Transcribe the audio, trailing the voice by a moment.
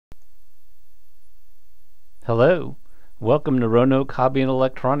Hello, welcome to Roanoke Hobby and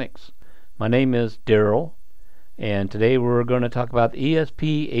Electronics. My name is Daryl, and today we're going to talk about the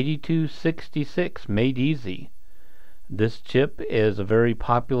ESP8266 Made Easy. This chip is a very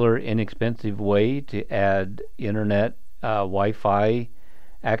popular, inexpensive way to add internet Wi-Fi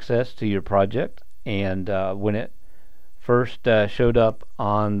access to your project. And when it first showed up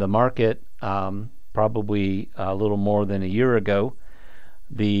on the market, probably a little more than a year ago,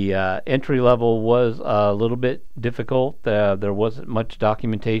 the entry level was a little bit difficult. There wasn't much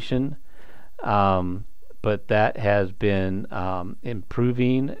documentation, but that has been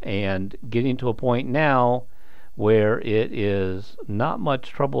improving and getting to a point now where it is not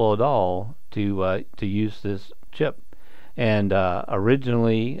much trouble at all to use this chip. And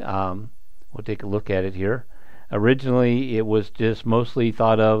originally, we'll take a look at it here. Originally, it was just mostly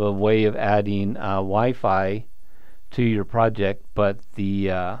thought of a way of adding Wi-Fi to your project, but the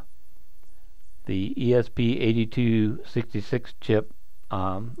ESP8266 chip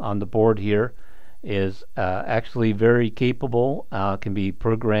on the board here is actually very capable, can be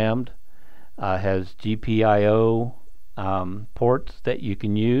programmed, has GPIO ports that you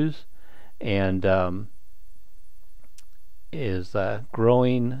can use, and is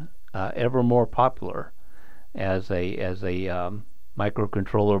growing ever more popular as a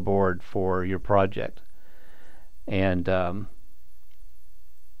microcontroller board for your project. And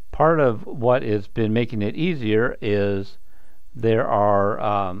part of what has been making it easier is there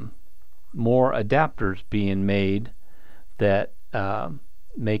are more adapters being made that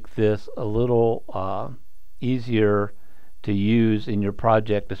make this a little easier to use in your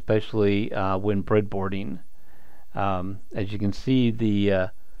project, especially when breadboarding. As you can see, the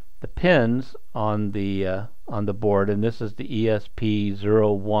pins on the board, and this is the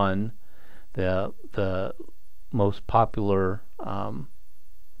ESP01, the most popular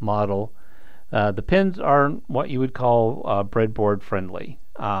model. The pins aren't what you would call breadboard friendly,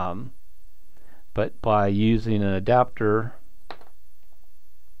 but by using an adapter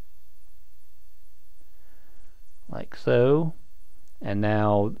like so, and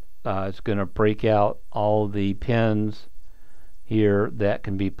now it's going to break out all the pins here that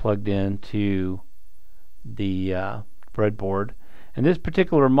can be plugged into the breadboard. And this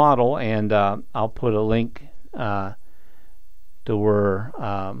particular model, and I'll put a link to where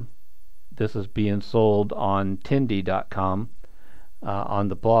this is being sold on Tindy.com on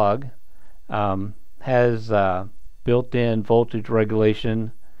the blog, has built-in voltage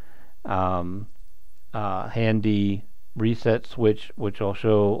regulation, handy reset switch, which I'll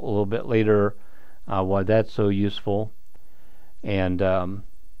show a little bit later why that's so useful. And the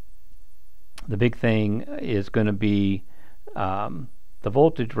big thing is going to be the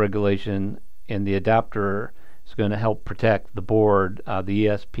voltage regulation in the adapter is going to help protect the board. The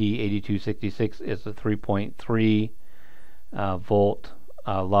ESP8266 is a 3.3 volt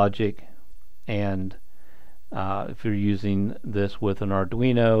logic, and if you're using this with an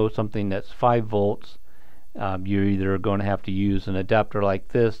Arduino, something that's 5 volts, you're either going to have to use an adapter like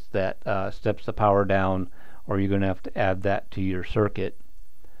this that steps the power down, or you're going to have to add that to your circuit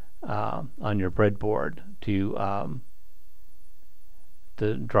on your breadboard to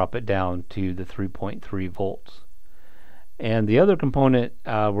drop it down to the 3.3 volts. And the other component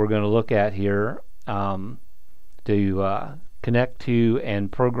we're going to look at here to connect to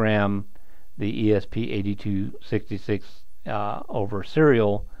and program the ESP8266 over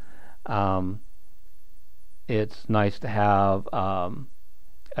serial, it's nice to have a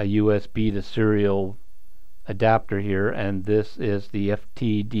USB to serial adapter here, and this is the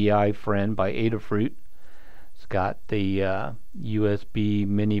FTDI friend by Adafruit. It's got the USB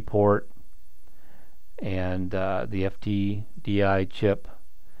mini port and the FTDI chip,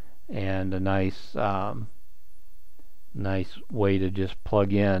 and a nice way to just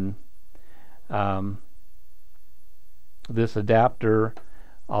plug in. This adapter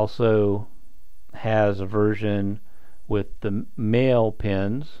also has a version with the male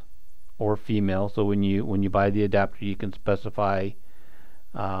pins or female, so when you buy the adapter, you can specify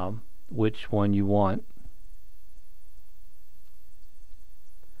which one you want.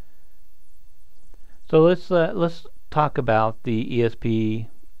 So let's talk about the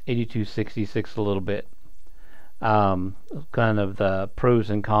ESP8266 a little bit. Kind of the pros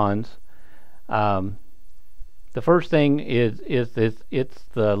and cons. The first thing is it's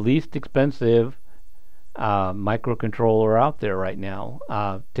the least expensive microcontroller out there right now.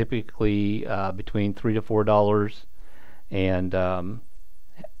 Typically between $3 to $4, and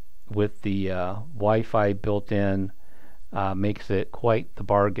with the Wi-Fi built in, makes it quite the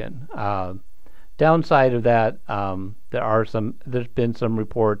bargain. Downside of that, there's been some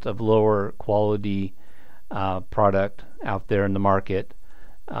reports of lower quality product out there in the market.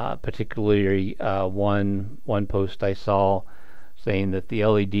 Particularly one post I saw saying that the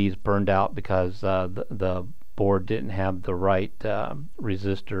LEDs burned out because the board didn't have the right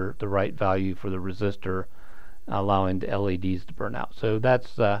resistor, the right value for the resistor, allowing the LEDs to burn out. So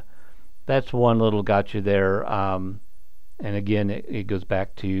that's one little gotcha there. And again, it goes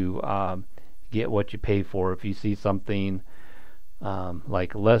back to get what you pay for. If you see something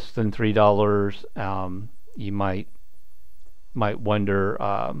like less than $3, you might wonder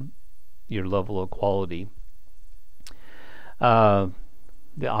your level of quality. On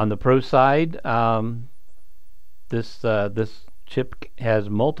the pro side, this chip has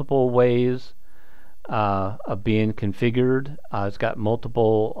multiple ways of being configured. It's got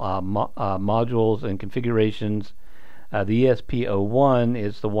multiple modules and configurations. The ESP01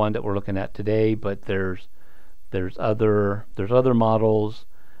 is the one that we're looking at today, but there's other models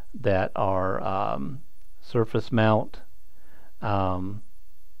that are surface mount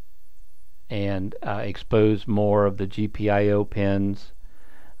and expose more of the GPIO pins.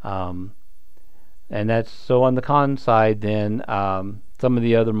 And that's so on the con side. Then some of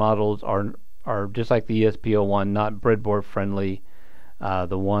the other models are just like the ESP01, not breadboard friendly.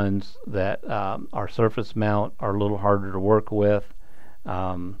 The ones that are surface mount are a little harder to work with.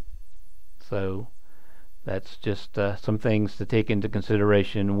 So that's just some things to take into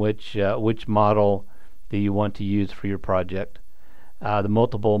consideration. Which model do you want to use for your project? The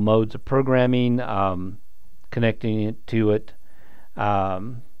multiple modes of programming, connecting it to it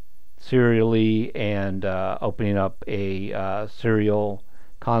serially, and opening up a serial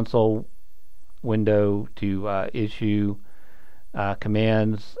console window to issue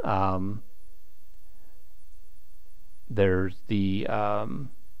commands. There's the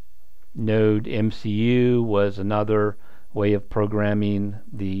node MCU was another way of programming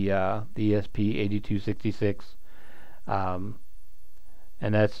the ESP8266,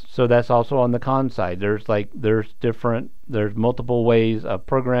 and that's also on the con side. There's multiple ways of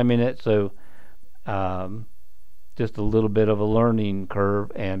programming it, so just a little bit of a learning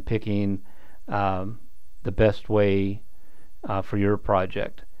curve and picking the best way for your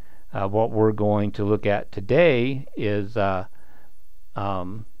project. What we're going to look at today is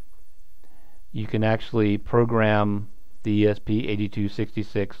you can actually program the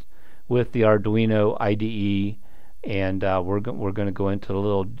ESP8266 with the Arduino IDE, and we're going to go into a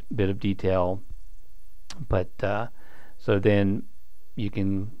little bit of detail. But so then you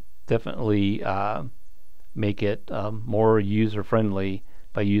can definitely make it more user-friendly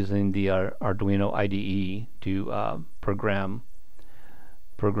by using the Arduino IDE to program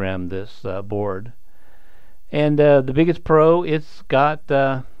this board. And the biggest pro, it's got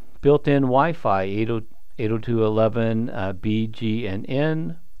built-in Wi-Fi 802.11 B, G, and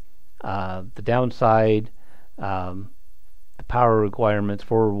N. The downside, the power requirements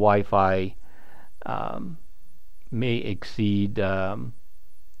for Wi-Fi may exceed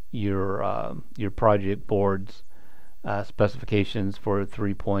your project board's specifications for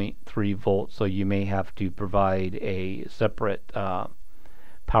 3.3 volts, so you may have to provide a separate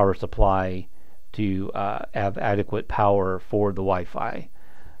power supply to have adequate power for the Wi-Fi.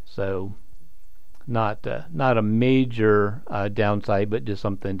 So not a major downside, but just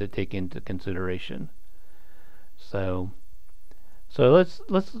something to take into consideration. So let's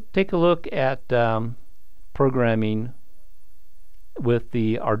take a look at programming with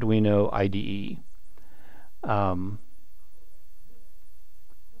the Arduino IDE.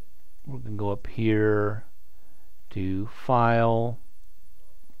 We're going to go up here to File,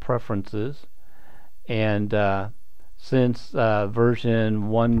 Preferences, and since version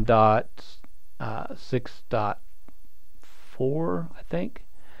 1.6.4, I think,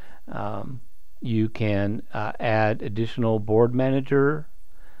 you can add additional board manager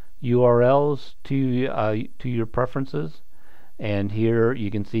URLs to your preferences. And here you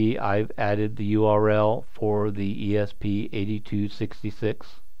can see I've added the URL for the ESP8266.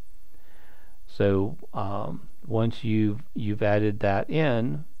 So once you've added that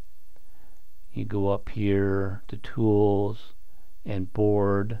in, you go up here to Tools and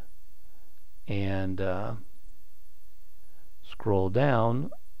Board and scroll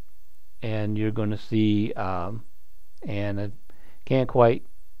down, and you're going to see, and I can't quite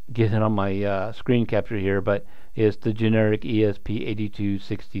get it on my screen capture here, but it's the generic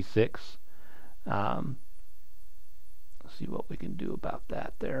ESP8266. Let's see what we can do about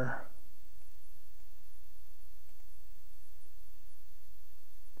that there.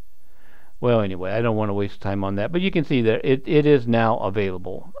 Well, anyway, I don't want to waste time on that, but you can see that it is now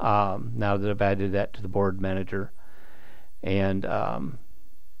available now that I've added that to the board manager. And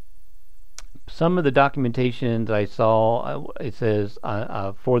some of the documentation that I saw, it says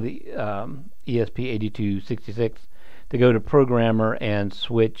for the ESP8266 to go to programmer and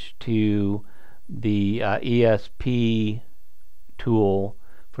switch to the ESP tool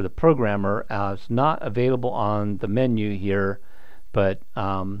for the programmer. It's not available on the menu here, but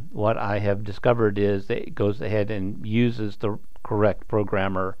what I have discovered is that it goes ahead and uses the correct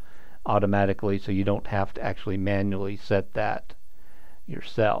programmer automatically, so you don't have to actually manually set that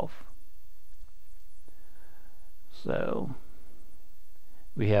yourself. So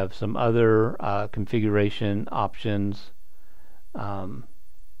we have some other configuration options. I'm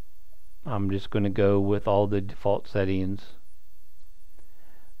just going to go with all the default settings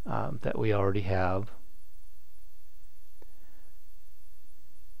that we already have.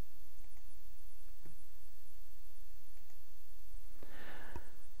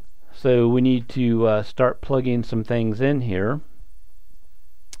 So we need to start plugging some things in here,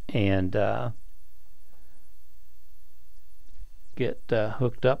 and get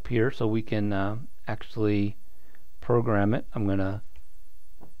hooked up here so we can actually program it. I'm going to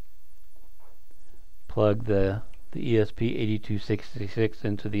plug the ESP8266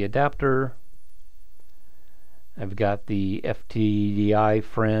 into the adapter. I've got the FTDI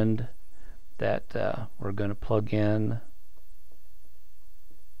friend that we're going to plug in.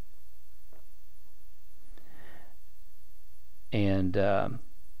 And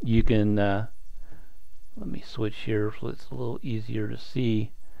you can let me switch here so it's a little easier to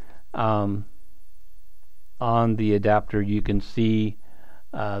see. On the adapter you can see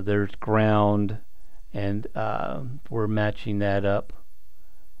there's ground, and we're matching that up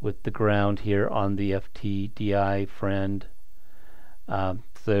with the ground here on the FTDI friend.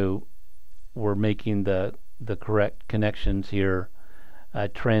 So we're making the correct connections here.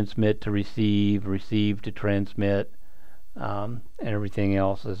 Transmit to receive, receive to transmit, and everything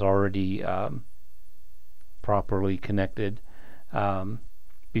else is already properly connected.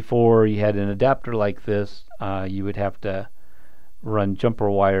 Before you had an adapter like this, you would have to run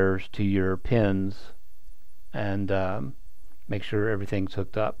jumper wires to your pins and make sure everything's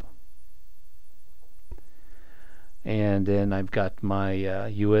hooked up. And then I've got my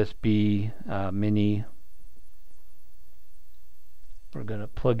USB mini. We're going to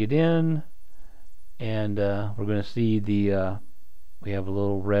plug it in, and we're going to see the we have a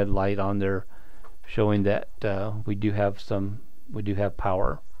little red light on there showing that we do have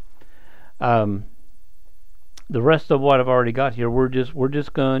power. The rest of what I've already got here, we're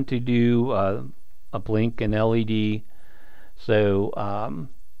just going to do a blink and LED. So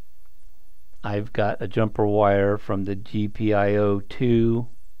I've got a jumper wire from the GPIO2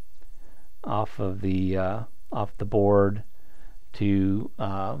 off the board to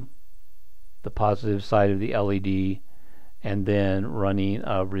the positive side of the LED, and then running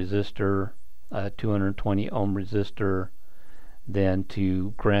a resistor, a 220 ohm resistor, then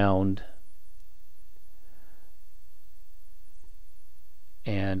to ground.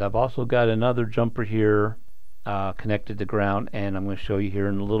 And I've also got another jumper here connected to ground, and I'm going to show you here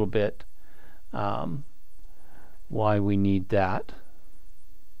in a little bit why we need that.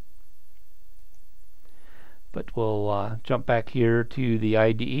 But we'll jump back here to the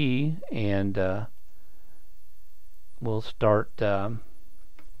IDE, and we'll start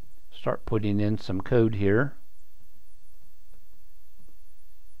putting in some code here.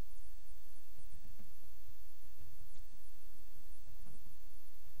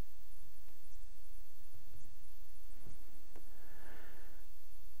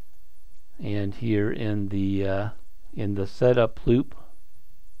 And here in the setup loop,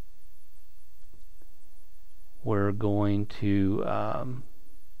 we're going to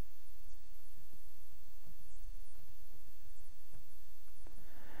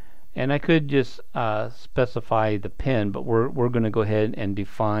and I could just specify the pin, but we're going to go ahead and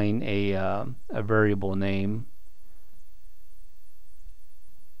define a variable name.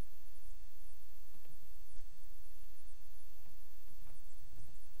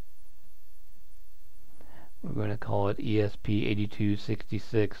 We're going to call it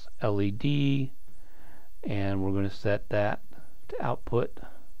ESP8266 LED, and we're going to set that to output.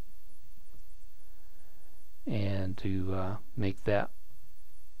 And to make that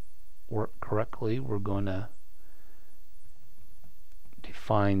work correctly, we're going to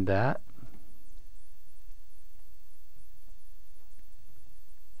define that.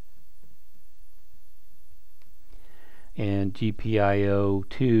 And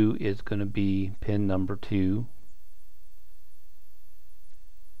GPIO2 is going to be pin number 2.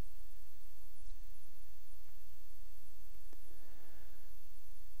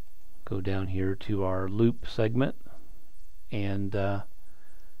 Go down here to our loop segment, and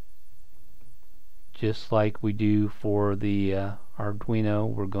just like we do for the Arduino,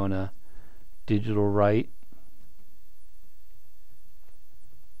 we're going to digital write.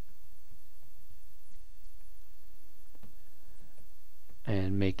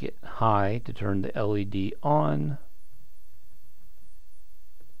 And make it high to turn the LED on.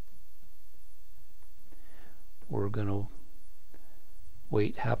 We're going to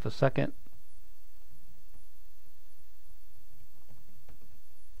wait half a second.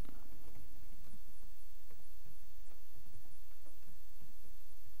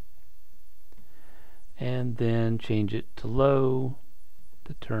 And then change it to low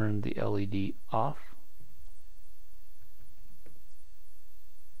to turn the LED off.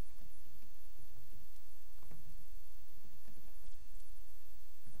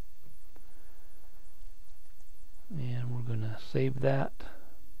 And we're going to save that.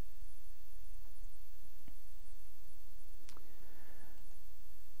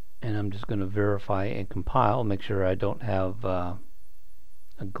 And I'm just going to verify and compile, make sure I don't have a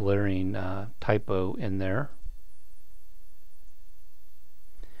glaring typo in there.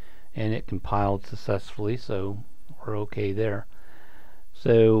 And it compiled successfully, so we're okay there.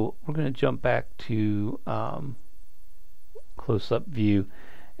 So we're going to jump back to close-up view,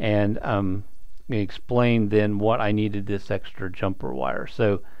 and explain then what I needed this extra jumper wire.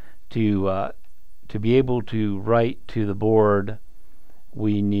 So to be able to write to the board,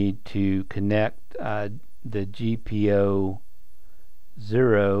 we need to connect the GPO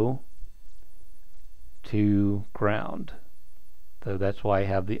 0 to ground. So that's why I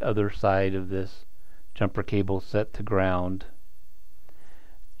have the other side of this jumper cable set to ground.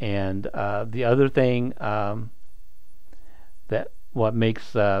 And the other thing that what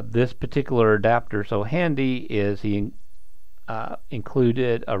makes this particular adapter so handy is he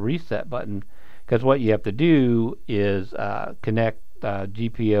included a reset button, because what you have to do is connect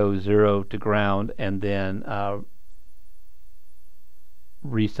GPO 0 to ground and then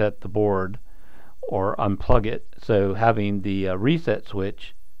reset the board or unplug it. So having the reset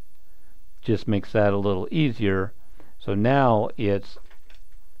switch just makes that a little easier. So now it's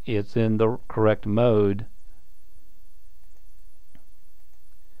in the correct mode.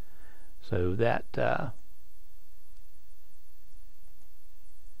 So that if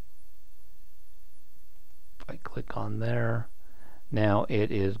I click on there, now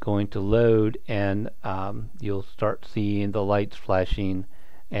it is going to load, and you'll start seeing the lights flashing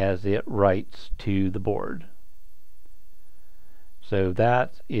as it writes to the board. So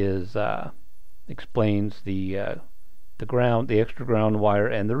that is explains the ground, the extra ground wire,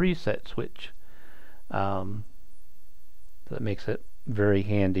 and the reset switch. That makes it very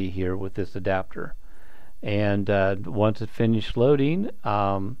handy here with this adapter. And once it finished loading,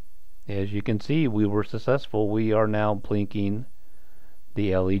 as you can see, we were successful. We are now blinking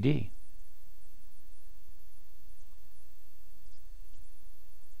the LED.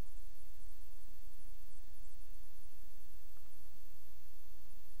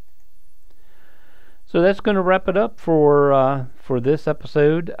 So that's going to wrap it up for this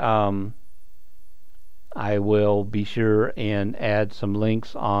episode. I will be sure and add some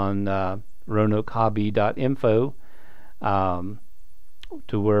links on roanokhobby.info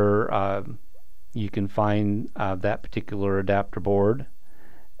to where you can find that particular adapter board,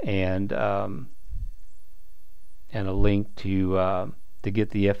 and a link to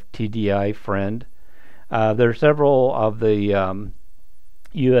get the FTDI friend. There are several of the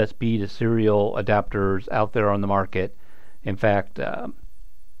USB to serial adapters out there on the market. In fact,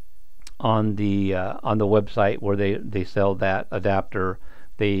 on the website where they sell that adapter,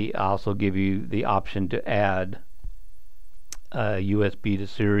 they also give you the option to add a USB to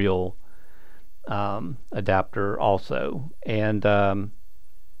serial adapter also, and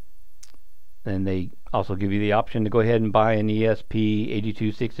they also give you the option to go ahead and buy an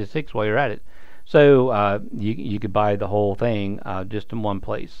ESP8266 while you're at it. So you could buy the whole thing just in one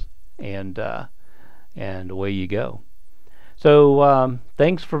place, and away you go. So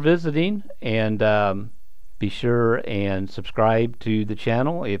thanks for visiting, and be sure and subscribe to the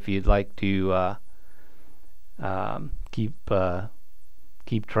channel if you'd like to keep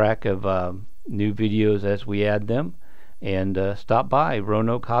track of new videos as we add them, and stop by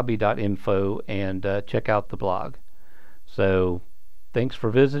roanokhobby.info and check out the blog. So thanks for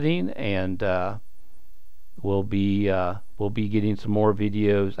visiting, and we'll be getting some more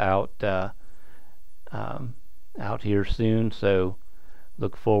videos out here soon. So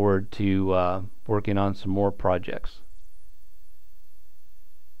look forward to working on some more projects.